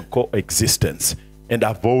on coexistence and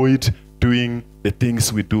avoid doing the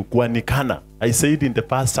things we do. Kuanikana. I said in the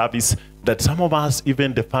first service that some of us,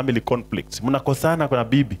 even the family conflicts, mnakosana kwa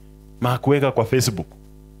bibi, makuweka kwa Facebook.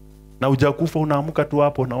 Na ujakufa unaamuka tu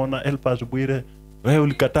hapo, unaona Elphas Bwire, wewe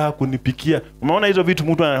ulikataa kunipikia. Unaona hizo vitu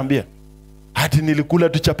mtu ananiambia, hati nilikula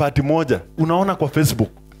tu chapati moja. Unaona kwa Facebook.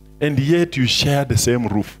 And yet you share the same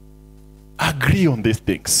roof. Agree on these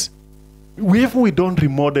things. If we don't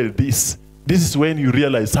remodel this is when you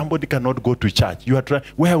realize somebody cannot go to church. You are trying,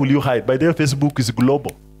 where will you hide? By the way, Facebook is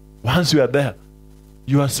global. Once you are there,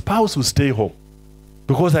 your spouse will stay home.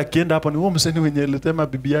 Because akienda hapo ni huo mseni wenye alisema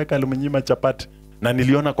bibi yake alimnyima chapati na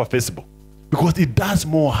niliona kwa Facebook. Because it does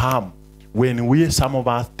more harm when some of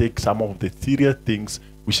us take some of the serious things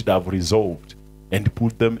we should have resolved and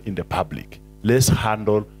put them in the public. Let's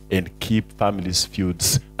handle and keep families'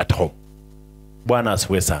 feuds at home. Bwana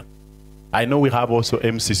asifiwe sana. I know we have also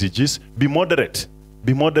MCCGs. Be moderate.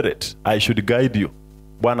 Be moderate. I should guide you.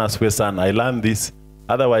 Bwana asifiwe sana. I learned this.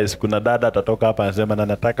 Otherwise, kuna dada atatoka hapa anasema na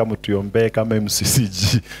nataka mtuombee kama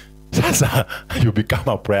MCCG. Sasa, you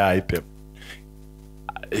become a prayer item.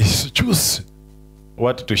 Choose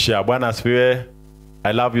what to share. Bwana asifiwe.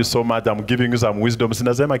 I love you so much. I'm giving you some wisdom.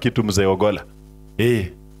 Sinasema kitu mzee Ogola.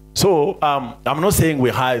 So, I'm not saying we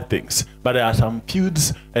hide things, but there are some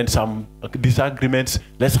feuds and some disagreements.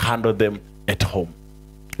 Let's handle them at home.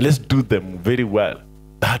 Let's do them very well.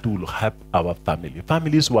 That will help our family.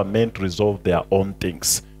 Families were meant to resolve their own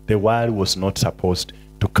things. The world was not supposed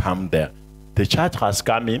to come there. The church has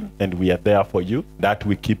come in, and we are there for you. That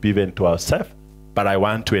we keep even to ourselves. But I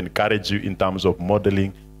want to encourage you in terms of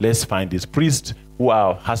modeling. Let's find these priests who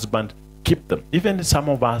are husbands. Keep them. Even some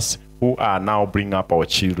of us who are now bringing up our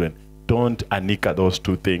children, don't anika those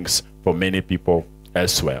two things for many people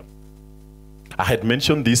elsewhere. I had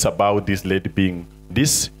mentioned this about this lady being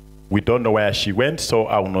this. We don't know where she went, so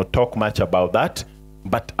I will not talk much about that.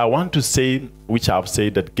 But I want to say, which I've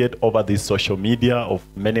said, that get over this social media of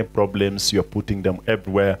many problems. You're putting them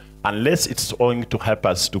everywhere. Unless it's going to help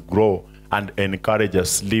us to grow and encourage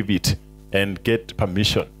us, leave it and get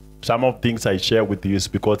permission. Some of things I share with you is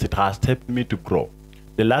because it has helped me to grow.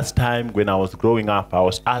 The last time when I was growing up, I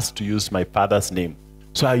was asked to use my father's name.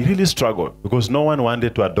 So I really struggled because no one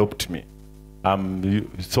wanted to adopt me.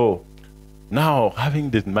 So now having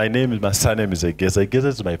this, my surname is Egesa. Egesa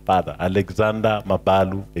is my father, Alexander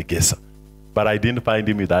Mabalu Egesa. But I didn't find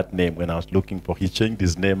him with that name when I was looking for. He changed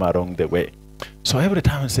his name along the way. So every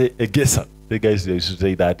time I say Egesa, the guys used to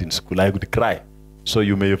say that in school, I would cry. So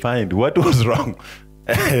you may find what was wrong,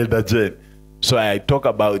 Elder Jane. So I talk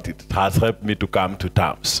about it. It has helped me to come to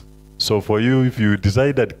terms. So for you, if you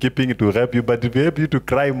decide that keeping it will help you, but if it help you to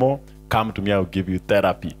cry more, come to me, I will give you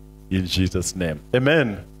therapy in Jesus' name.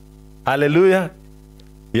 Amen. Hallelujah.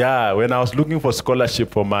 Yeah, when I was looking for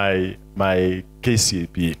scholarship for my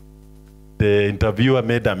KCAP, the interviewer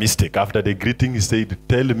made a mistake. After the greeting, he said,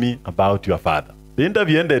 tell me about your father. The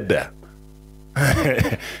interview ended there.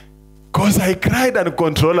 Because I cried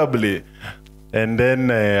uncontrollably. And then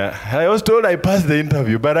I was told I passed the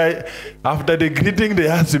interview, but after the greeting, they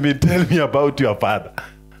asked me, tell me about your father.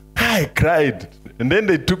 I cried. And then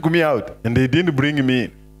they took me out, and they didn't bring me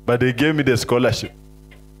in, but they gave me the scholarship.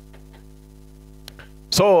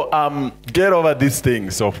 So get over these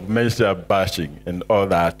things of measure bashing and all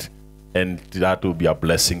that, and that will be a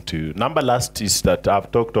blessing to you. Number last is that I've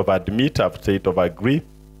talked of admit, I've said of agree.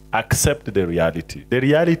 accept the reality. The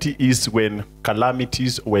reality is when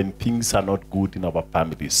calamities, when things are not good in our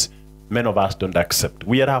families, many of us don't accept.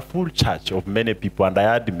 We are a full church of many people, and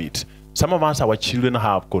I admit, some of us, our children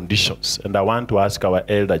have conditions, and I want to ask our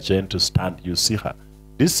elder Jane to stand. You see her.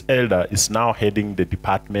 This elder is now heading the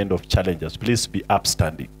Department of Challenges. Please be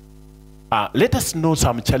upstanding. Let us know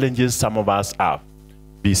some challenges some of us have.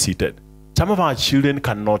 Be seated. Some of our children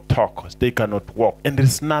cannot talk, they cannot walk, and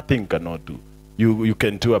there's nothing you cannot do. You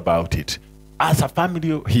can do about it. As a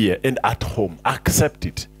family here and at home, accept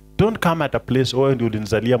it. Don't come at a place, oh, that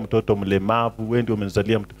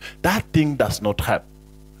thing does not help.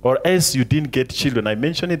 Or else you didn't get children. I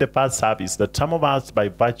mentioned in the past service that some of us, by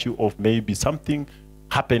virtue of maybe something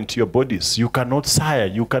happened to your bodies, you cannot sire,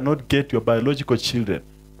 you cannot get your biological children.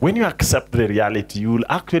 When you accept the reality, you will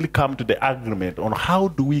actually come to the agreement on how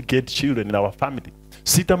do we get children in our family.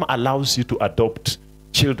 CITAM allows you to adopt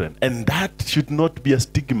children, and that should not be a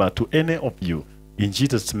stigma to any of you. In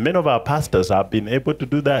Jesus, many of our pastors have been able to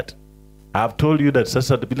do that. I have told you that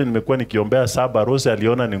sasa vile nimekuwa nikiombea saba, Rose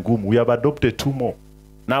aliona ni ngumu. We have adopted 2 more.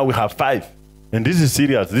 Now we have 5. And this is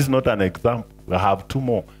serious. This is not an example. We have 2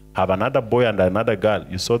 more. Have another boy and another girl.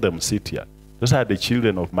 You saw them sit here. Those are the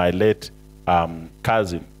children of my late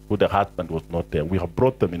cousin, who the husband was not there. We have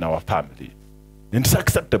brought them in our family. And it's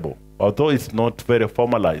acceptable, although it's not very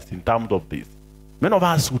formalized in terms of this. Many of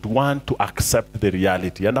us would want to accept the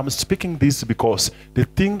reality. And I'm speaking this because the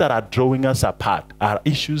things that are drawing us apart are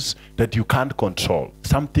issues that you can't control.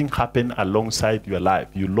 Something happened alongside your life.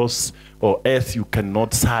 You lost, or else you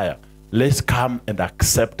cannot sire. Let's come and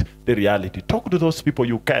accept the reality. Talk to those people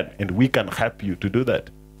you can, and we can help you to do that.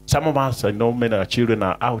 Some of us, I know many of our children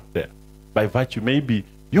are out there. By virtue, maybe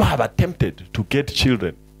you have attempted to get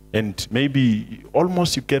children, and maybe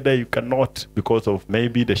almost you get there, you cannot because of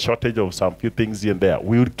maybe the shortage of some few things here and there.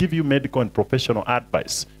 We will give you medical and professional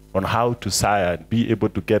advice on how to sire and be able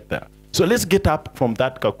to get there. So let's get up from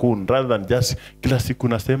that cocoon rather than just kila siku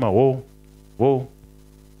nasema, whoa.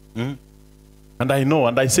 And I know,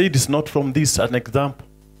 and I say this not from this as an example.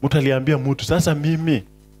 Mtu aliambia mtu, sasa mimi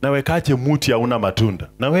nawekaje muti hauna matunda?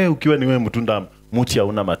 Na wewe ukiwa ni wewe mtunda muti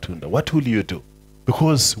hauna matunda. What will you do?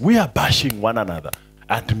 Because we are bashing one another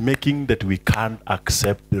and making that we can't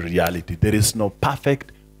accept the reality. There is no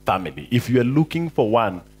perfect family. If you are looking for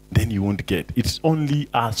one, then you won't get. It's only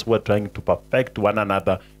us who are trying to perfect one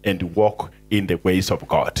another and walk in the ways of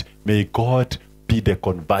God. May God be the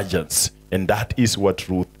convergence, and that is what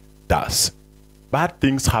Ruth does. Bad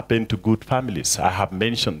things happen to good families. I have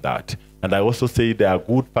mentioned that. And I also say there are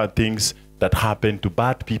good things that happen to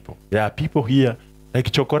bad people. There are people here,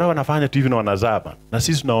 like chokora wanafanya tu hivi na wanazaba. Na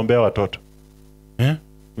sisi tunaombea watoto.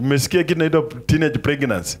 Umesikia kitu inaitwa teenage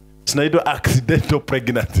pregnancy. Sinaitwa accidental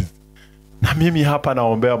pregnancy. Na mimi hapa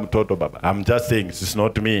naombea mtoto baba. I'm just saying, it's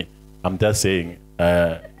not me. I'm just saying,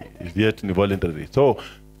 it's yet voluntary. So,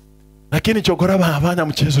 lakini chokora wanafanya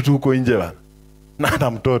mchezo tu huko nje bana.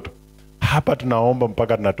 Na mtoto. Hapa tunaomba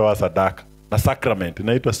mpaka tunatoa sadaka. Na sacrament,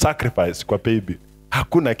 inaitwa sacrifice kwa baby.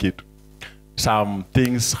 Hakuna kitu. Some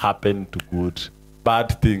things happen to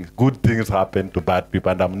bad things. Good things happen to bad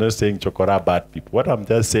people. And I'm not saying chokora bad people. What I'm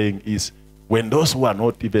just saying is, when those who are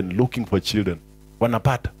not even looking for children,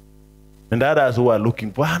 wanapata. And others who are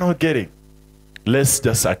looking for, are not getting. Let's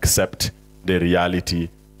just accept the reality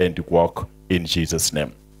and walk in Jesus'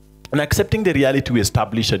 name. And accepting the reality, we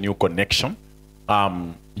establish a new connection.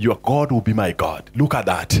 Your God will be my God. Look at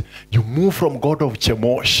that. You move from God of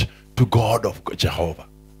Chemosh to God of Jehovah.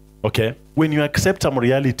 Okay? When you accept some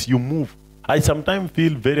reality, you move. I sometimes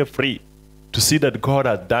feel very free to see that God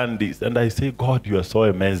has done this. And I say, God, you are so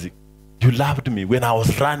amazing. You loved me when I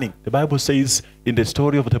was running. The Bible says in the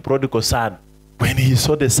story of the prodigal son, when he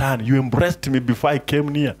saw the son, you embraced me before I came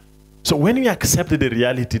near. So when you accept the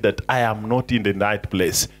reality that I am not in the right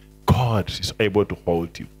place, God is able to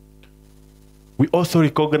hold you. We also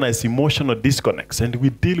recognize emotional disconnects, and we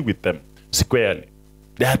deal with them squarely.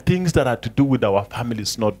 There are things that are to do with our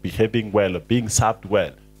families not behaving well or being served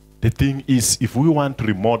well. The thing is, if we want to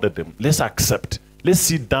remodel them, let's accept. Let's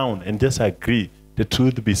sit down and just agree. The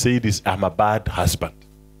truth be said is, I'm a bad husband.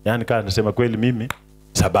 Yani kama nasema kweli mimi,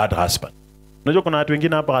 is a bad husband. Unajua kuna watu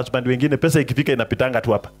wengine hapa, husband wengine, pesa ikifika inapitanga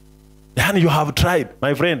tu hapa. Yani you have tried,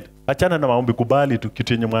 my friend. Achana na maombi, kubali tu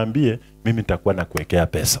kitu yenye mwambie, mimi nitakuwa na kuwekea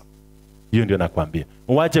pesa. Hiyo ndio nakwambia.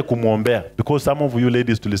 Uache kumuombea, because some of you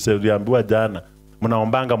ladies tuliambiwa jana,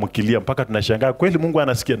 mnaombanga mkilia mpaka tunashangaa kweli Mungu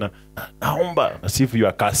anasikia na naomba as if you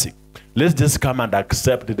are cursing. Let's just come and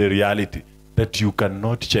accept the reality that you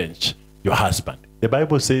cannot change your husband. The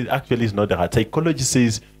Bible says, actually it's not the heart. Psychology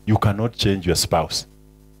says you cannot change your spouse.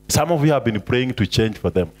 Some of you have been praying to change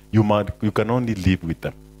for them. You can only live with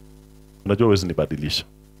them. Unajua huwezi nibadilisha.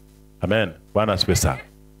 Amen. Bwana asifiwe sana.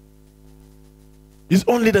 It's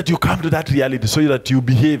only that you come to that reality so that you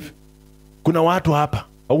behave. Kuna watu hapa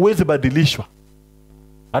hauwezi badilishwa.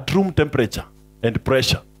 At room temperature and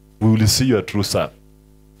pressure, we will see your true self.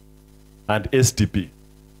 And STP,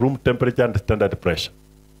 room temperature and standard pressure.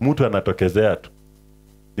 Mtu anatokezea tu.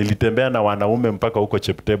 Nilitembea na wanaume mpaka huko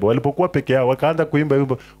Cheptebo. Walipokuwa peke yao wakaanza kuimba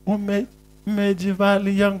wimbo,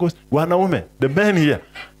 umejivalia ngozi. Wanaume, the men here,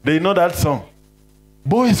 they know that song.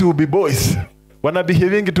 Boys will be boys. Wana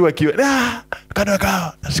behaving tu wakiwa,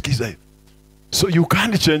 kana nasikiza hivi. So you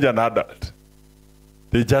can't change an adult.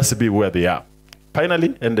 They just be where they are.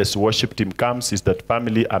 Finally, and as worship team comes, is that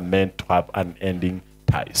family are meant to have unending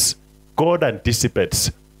ties. God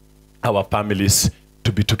anticipates our families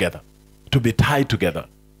to be together, to be tied together,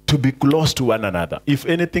 to be close to one another. If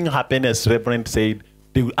anything happens, as Reverend said,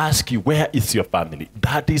 they will ask you, where is your family?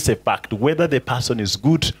 That is a fact, whether the person is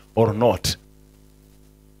good or not.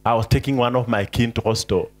 I was taking one of my kin to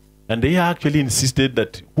hostel, and they actually insisted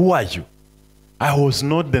that, who are you? I was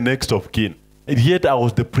not the next of kin, and yet I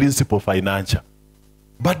was the principal financier.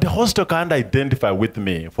 But the hostel can't identify with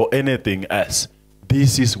me for anything else.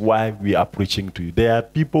 This is why we are preaching to you. There are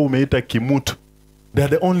people who made a kimutu. They are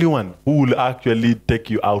the only one who will actually take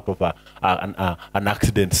you out of an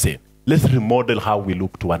accident scene. Let's remodel how we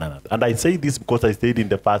look to one another. And I say this because I said in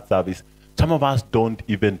the first service, some of us don't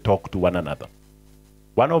even talk to one another.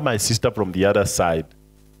 One of my sisters from the other side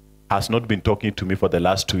has not been talking to me for the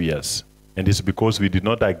last 2 years. And it's because we did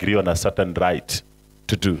not agree on a certain right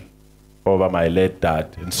to do over my late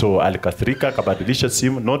dad. And so alikasirika kabadilisha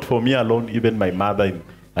simu, not for me alone, even my mother and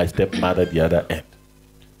my stepmother at the other end.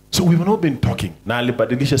 So we've not been talking. Na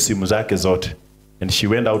alibadilisha simu zake zote. And she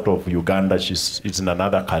went out of Uganda. She's in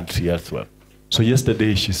another country as well. So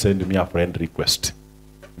yesterday she sent me a friend request.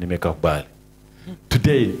 Nimekubali.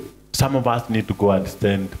 Today, some of us need to go and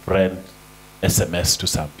send friend SMS to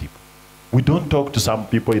some people. We don't talk to some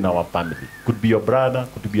people in our family. Could be your brother,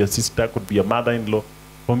 could be your sister, could be your mother-in-law.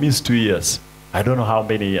 For me, it's 2 years. I don't know how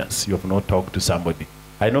many years you have not talked to somebody.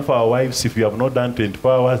 I know for our wives, if you have not done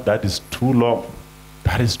 24 hours, that is too long.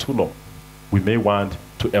 That is too long. We may want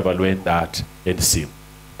to evaluate that and see.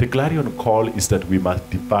 The clarion call is that we must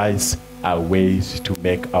devise our ways to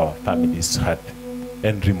make our families happy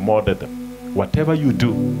and remodel them. Whatever you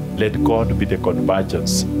do, let God be the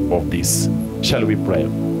convergence of this. Shall we pray?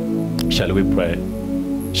 Shall we pray?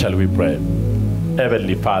 Shall we pray?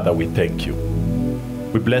 Heavenly Father, we thank you.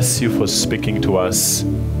 We bless you for speaking to us.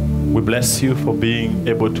 We bless you for being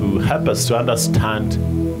able to help us to understand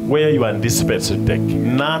where you anticipate to take.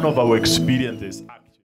 None of our experiences